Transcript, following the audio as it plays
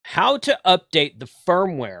how to update the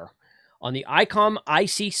firmware on the Icom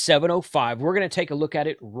IC-705. We're going to take a look at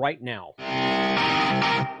it right now.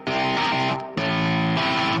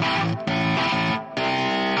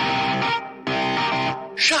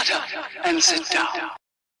 Shut up and sit down.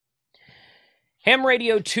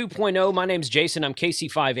 Hamradio 2.0. My name's Jason. I'm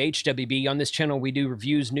KC5HWB. On this channel, we do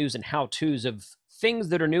reviews, news, and how-tos of things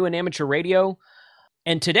that are new in amateur radio.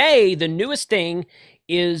 And today, the newest thing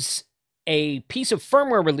is a piece of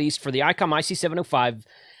firmware released for the Icom IC-705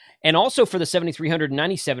 and also for the 7300 and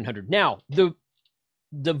 9700. Now, the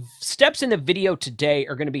steps in the video today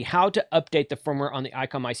are going to be how to update the firmware on the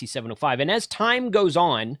Icom IC-705. And as time goes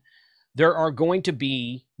on, there are going to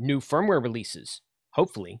be new firmware releases.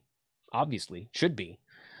 Hopefully. Obviously. Should be.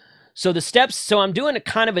 So the steps, so I'm doing a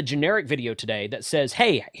kind of a generic video today that says,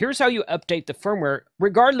 hey, here's how you update the firmware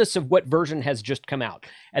regardless of what version has just come out.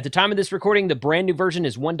 At the time of this recording, the brand new version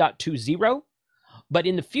is 1.20, but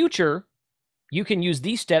in the future, you can use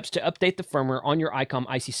these steps to update the firmware on your Icom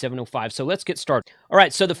IC-705. So let's get started. All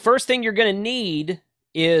right, so the first thing you're going to need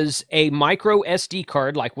is a micro SD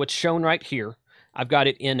card like what's shown right here. I've got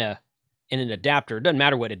it in an adapter. It doesn't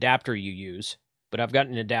matter what adapter you use, but I've got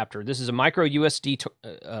an adapter. This is a micro USB,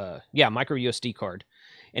 micro USB card.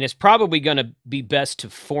 And it's probably going to be best to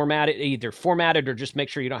format it, either format it or just make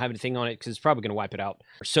sure you don't have anything on it because it's probably going to wipe it out.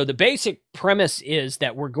 So the basic premise is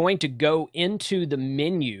that we're going to go into the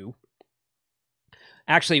menu.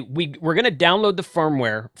 Actually, we're going to download the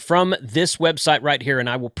firmware from this website right here, and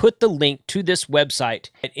I will put the link to this website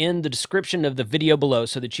in the description of the video below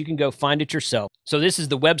so that you can go find it yourself. So this is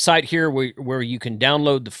the website here where you can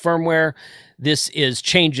download the firmware. This is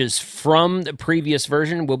changes from the previous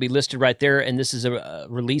version will be listed right there, and this is a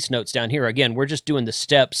release notes down here. Again, we're just doing the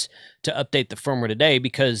steps to update the firmware today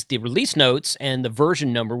because the release notes and the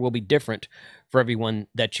version number will be different for everyone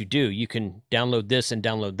that you do. You can download this and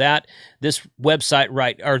download that. This website,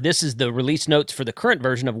 this is the release notes for the current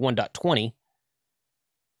version of 1.20.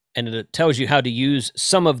 And it tells you how to use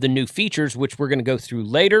some of the new features, which we're going to go through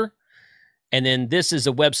later. And then this is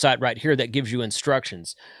a website right here that gives you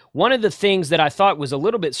instructions. One of the things that I thought was a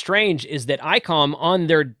little bit strange is that Icom on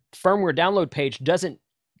their firmware download page doesn't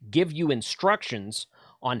give you instructions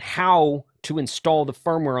on how to install the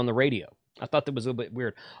firmware on the radio. I thought that was a little bit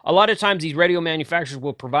weird. A lot of times these radio manufacturers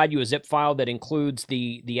will provide you a zip file that includes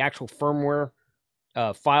the actual firmware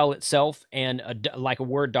file itself and like a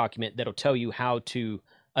Word document that'll tell you how to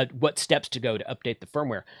what steps to go to update the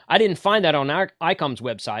firmware. I didn't find that on Icom's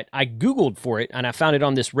website. I Googled for it, and I found it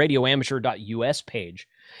on this radioamateur.us page.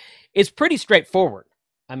 It's pretty straightforward.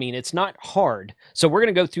 I mean, it's not hard. So we're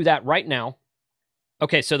going to go through that right now.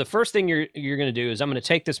 Okay, so the first thing you're going to do is I'm going to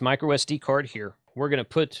take this micro SD card here. We're going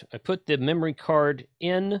to put the memory card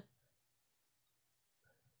in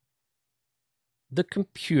the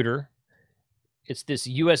computer. It's this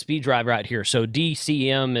USB drive right here. So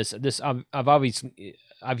DCM is this.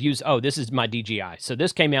 I've used. Oh, this is my DJI. So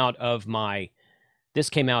this came out of my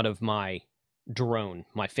drone,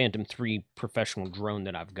 my Phantom 3 professional drone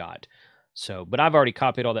that I've got. So, but I've already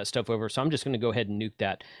copied all that stuff over, so I'm just going to go ahead and nuke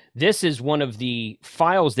that. This is one of the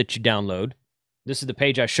files that you download. This is the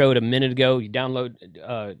page I showed a minute ago. You download,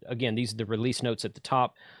 again, these are the release notes at the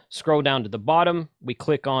top. Scroll down to the bottom. We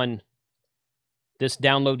click on this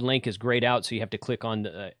download link is grayed out, so you have to click on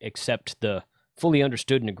the, accept the fully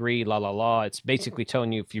understood and agree, la, la, la. It's basically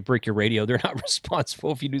telling you if you break your radio, they're not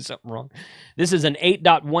responsible if you do something wrong. This is an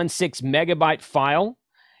 8.16 megabyte file.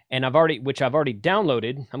 And which I've already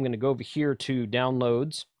downloaded. I'm going to go over here to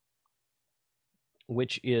downloads,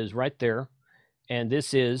 which is right there. And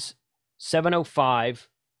this is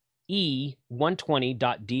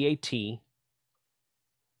 705E120.dat.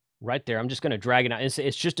 Right there. I'm just going to drag it out.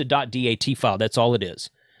 It's just a .dat file. That's all it is.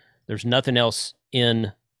 There's nothing else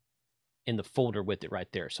in the folder with it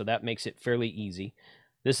right there. So that makes it fairly easy.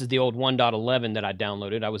 This is the old 1.11 that I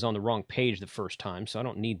downloaded. I was on the wrong page the first time, so I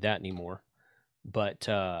don't need that anymore. But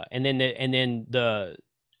and then the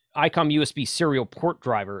Icom USB serial port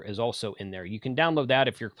driver is also in there. You can download that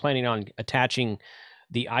if you're planning on attaching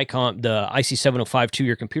the IC-705 to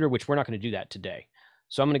your computer, which we're not going to do that today.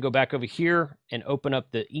 So I'm going to go back over here and open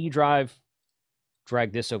up the E drive,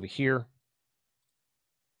 drag this over here.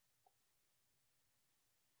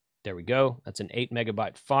 There we go. That's an 8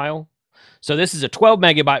 megabyte file. So this is a 12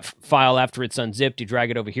 megabyte file after it's unzipped. You drag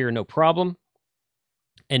it over here, no problem.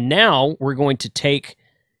 And now we're going to take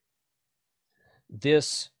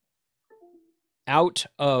this out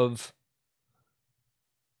of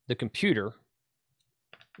the computer,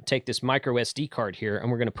 take this micro SD card here, and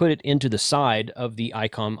we're going to put it into the side of the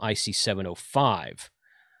Icom IC-705.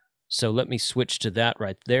 So let me switch to that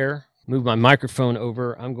right there. Move my microphone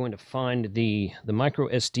over. I'm going to find the micro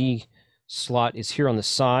SD slot is here on the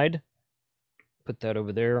side. Put that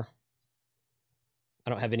over there. I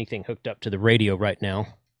don't have anything hooked up to the radio right now.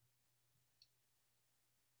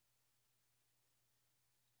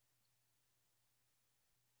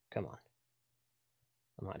 Come on.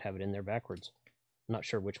 I might have it in there backwards. I'm not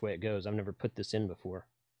sure which way it goes. I've never put this in before.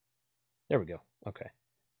 There we go. Okay.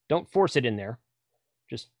 Don't force it in there.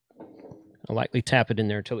 Just lightly tap it in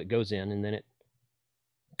there until it goes in, and then it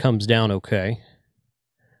comes down okay.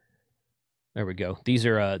 There we go. These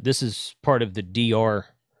are this is part of the DR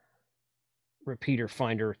repeater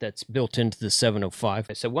finder that's built into the 705.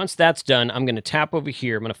 So once that's done, I'm going to tap over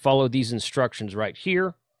here. I'm going to follow these instructions right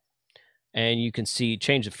here, and you can see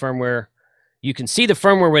change the firmware. You can see the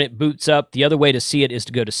firmware when it boots up. The other way to see it is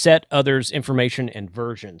to go to Set, Others, Information, and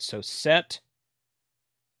Versions. So Set,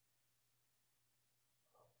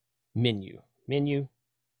 Menu,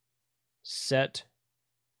 Set,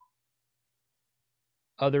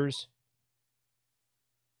 Others,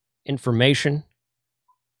 Information,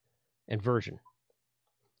 and Version.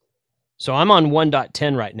 So I'm on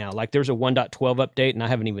 1.10 right now. Like there's a 1.12 update, and I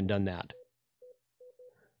haven't even done that.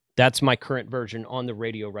 That's my current version on the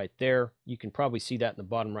radio right there. You can probably see that in the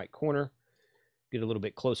bottom right corner. Get a little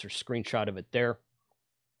bit closer screenshot of it there.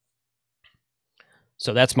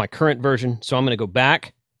 So that's my current version. So I'm going to go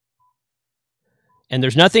back. And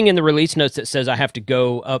there's nothing in the release notes that says I have to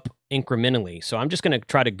go up incrementally. So I'm just going to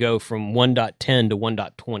try to go from 1.10 to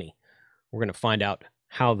 1.20. We're going to find out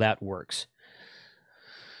how that works.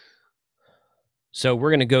 So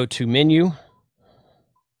we're going to go to Menu.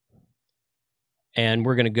 And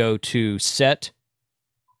we're going to go to Set,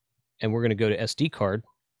 and we're going to go to SD card,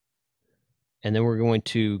 and then we're going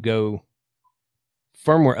to go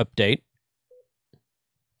Firmware Update.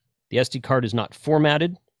 The SD card is not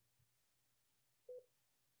formatted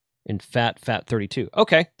in FAT32.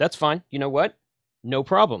 Okay, that's fine. You know what? No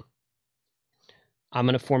problem. I'm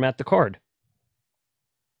going to format the card.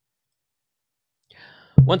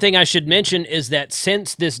 One thing I should mention is that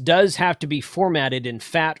since this does have to be formatted in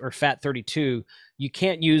FAT or FAT32, you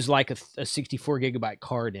can't use like a 64 gigabyte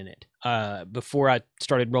card in it. Before I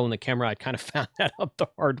started rolling the camera, I kind of found that out the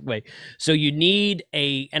hard way. So you need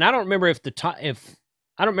and I don't remember I don't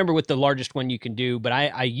remember what the largest one you can do, but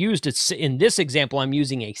I used it in this example. I'm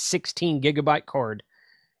using a 16 gigabyte card,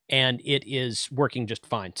 and it is working just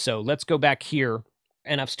fine. So let's go back here,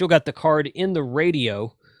 and I've still got the card in the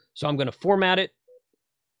radio. So I'm going to format it.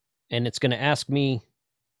 And it's going to ask me,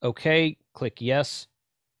 okay, click yes,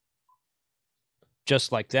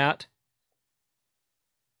 just like that.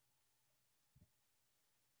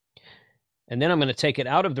 And then I'm going to take it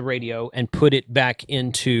out of the radio and put it back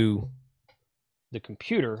into the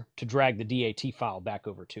computer to drag the DAT file back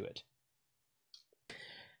over to it.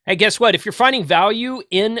 Hey, guess what? If you're finding value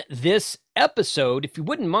in this episode, if you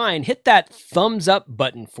wouldn't mind, hit that thumbs up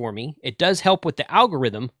button for me. It does help with the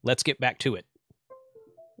algorithm. Let's get back to it.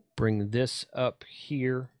 Bring this up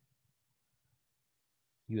here.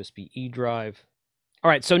 USB-E drive.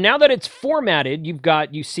 All right, so now that it's formatted,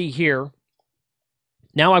 you see here,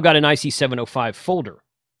 now I've got an IC-705 folder.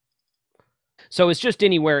 So it's just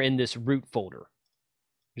anywhere in this root folder.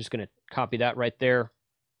 I'm just going to copy that right there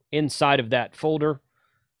inside of that folder,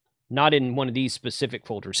 not in one of these specific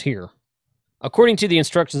folders here, according to the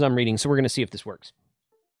instructions I'm reading. So we're going to see if this works.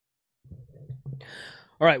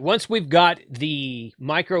 All right, once we've got the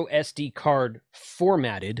micro SD card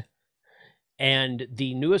formatted and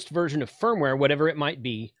the newest version of firmware, whatever it might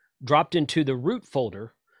be, dropped into the root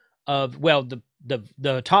folder of, well,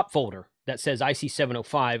 the top folder that says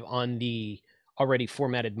IC-705 on the already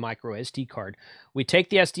formatted micro SD card, we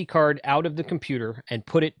take the SD card out of the computer and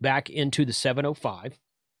put it back into the 705.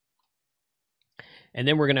 And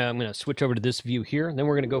then I'm going to switch over to this view here. And then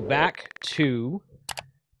we're going to go back to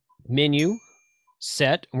Menu,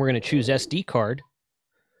 Set, and we're going to choose SD card.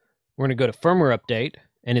 We're going to go to Firmware Update,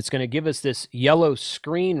 and it's going to give us this yellow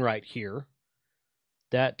screen right here.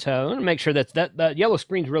 That I want to make sure that yellow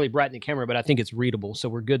screen's really bright in the camera, but I think it's readable, so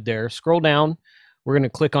we're good there. Scroll down. We're going to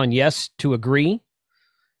click on Yes to agree.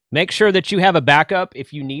 Make sure that you have a backup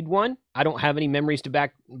if you need one. I don't have any memories to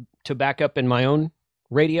back up in my own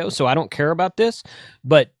radio, so I don't care about this.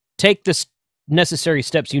 But take the necessary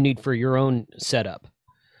steps you need for your own setup.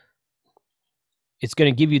 It's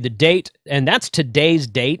going to give you the date, and that's today's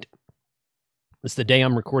date. That's the day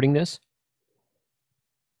I'm recording this.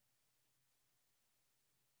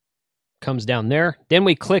 Comes down there. Then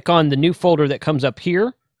we click on the new folder that comes up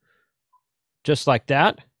here, just like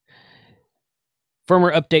that.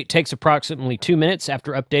 Firmware update takes approximately 2 minutes.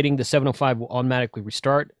 After updating, the 705 will automatically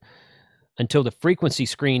restart. until the frequency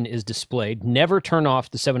screen is displayed. Never turn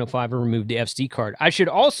off the 705 or remove the SD card. I should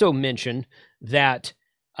also mention that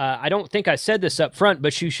I don't think I said this up front,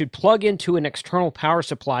 but you should plug into an external power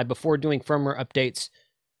supply before doing firmware updates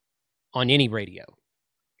on any radio.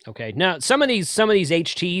 Okay. Now, some of these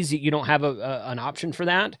HTs, you don't have an option for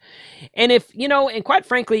that. And if, you know, and quite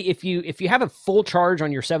frankly, if you have a full charge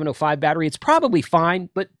on your 705 battery, it's probably fine.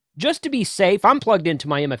 But just to be safe, I'm plugged into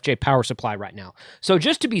my MFJ power supply right now. So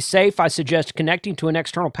just to be safe, I suggest connecting to an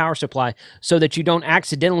external power supply so that you don't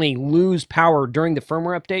accidentally lose power during the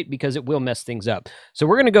firmware update, because it will mess things up. So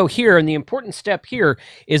we're going to go here. And the important step here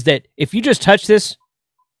is that if you just touch this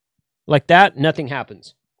like that, nothing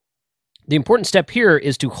happens. The important step here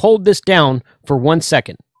is to hold this down for 1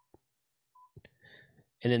 second.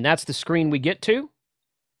 And then that's the screen we get to.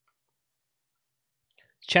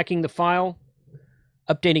 Checking the file.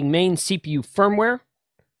 Updating main CPU firmware.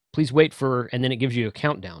 Please wait for, and then it gives you a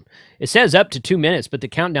countdown. It says up to 2 minutes, but the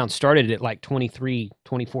countdown started at like 23,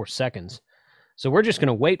 24 seconds. So we're just going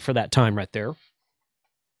to wait for that time right there.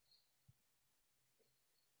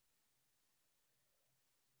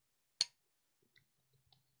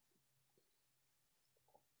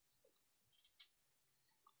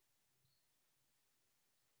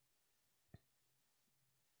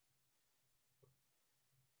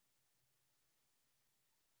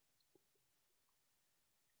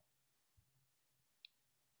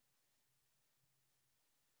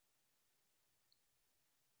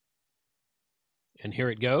 And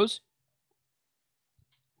here it goes.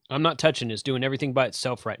 I'm not touching it. It's doing everything by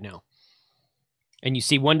itself right now. And you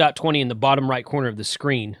see 1.20 in the bottom right corner of the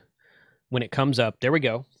screen when it comes up. There we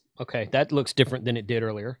go. Okay, that looks different than it did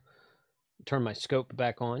earlier. Turn my scope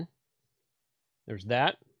back on. There's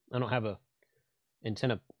that. I don't have a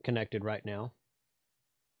antenna connected right now.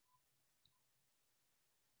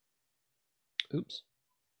 Oops.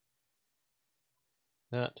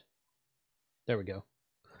 That. There we go.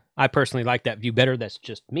 I personally like that view better. That's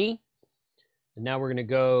just me. And now we're going to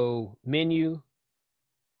go menu,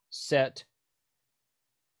 set,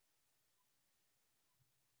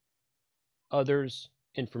 others,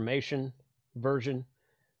 information, version.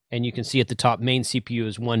 And you can see at the top, main CPU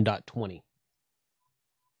is 1.20.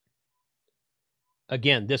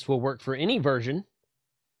 Again, this will work for any version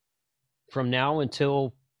from now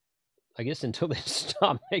until, I guess, until they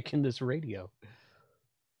stop making this radio.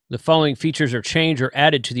 The following features are changed or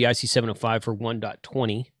added to the IC-705 for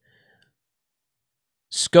 1.20.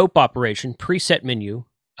 Scope operation, preset menu,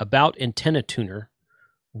 about antenna tuner,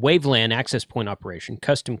 waveLAN access point operation,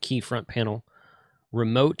 custom key front panel,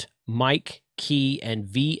 remote mic key, and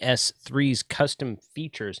VS3's custom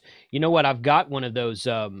features. You know what? I've got one of those.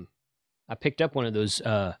 I picked up one of those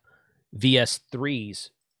VS3s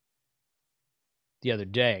the other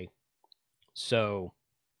day. So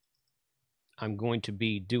I'm going to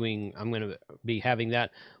be having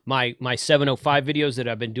that. My 705 videos that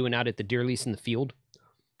I've been doing out at the deer lease in the field,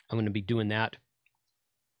 I'm going to be doing that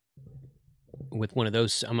with one of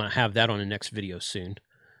those. I'm going to have that on the next video soon.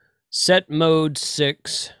 Set mode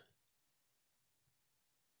 6.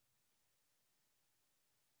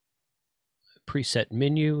 Preset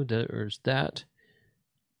menu, there's that.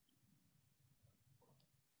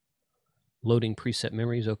 Loading preset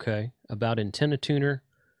memories, okay. About antenna tuner.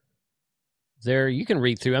 There, you can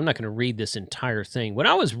read through. I'm not going to read this entire thing. What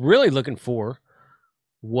I was really looking for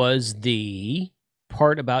was the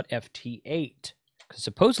part about FT8. Because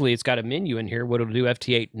supposedly it's got a menu in here, what it'll do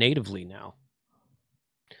FT8 natively now.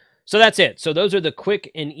 So that's it. So those are the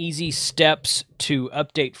quick and easy steps to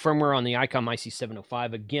update firmware on the Icom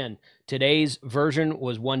IC-705. Again, today's version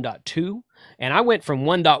was 1.2, and I went from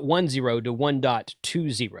 1.10 to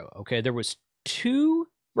 1.20. Okay, there was 2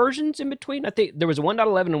 versions in between. I think there was a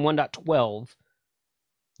 1.11 and 1.12.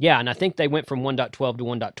 Yeah, and I think they went from 1.12 to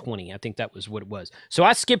 1.20. I think that was what it was. So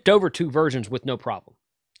I skipped over 2 versions with no problem.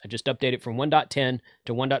 I just updated from 1.10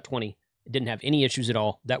 to 1.20. It didn't have any issues at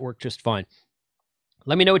all. That worked just fine.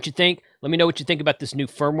 Let me know what you think. Let me know what you think about this new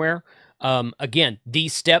firmware. Again,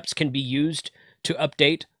 these steps can be used to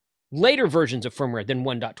update later versions of firmware than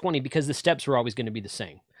 1.20 because the steps are always going to be the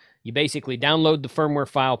same. You basically download the firmware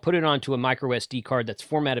file, put it onto a micro SD card that's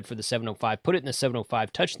formatted for the 705, put it in the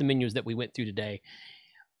 705, touch the menus that we went through today.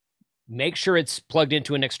 Make sure it's plugged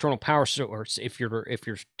into an external power source if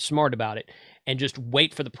you're smart about it, and just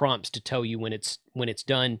wait for the prompts to tell you when it's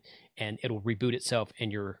done, and it'll reboot itself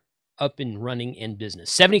and you're up and running in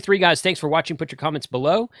business. 73 guys, thanks for watching. Put your comments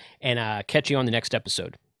below, and catch you on the next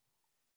episode.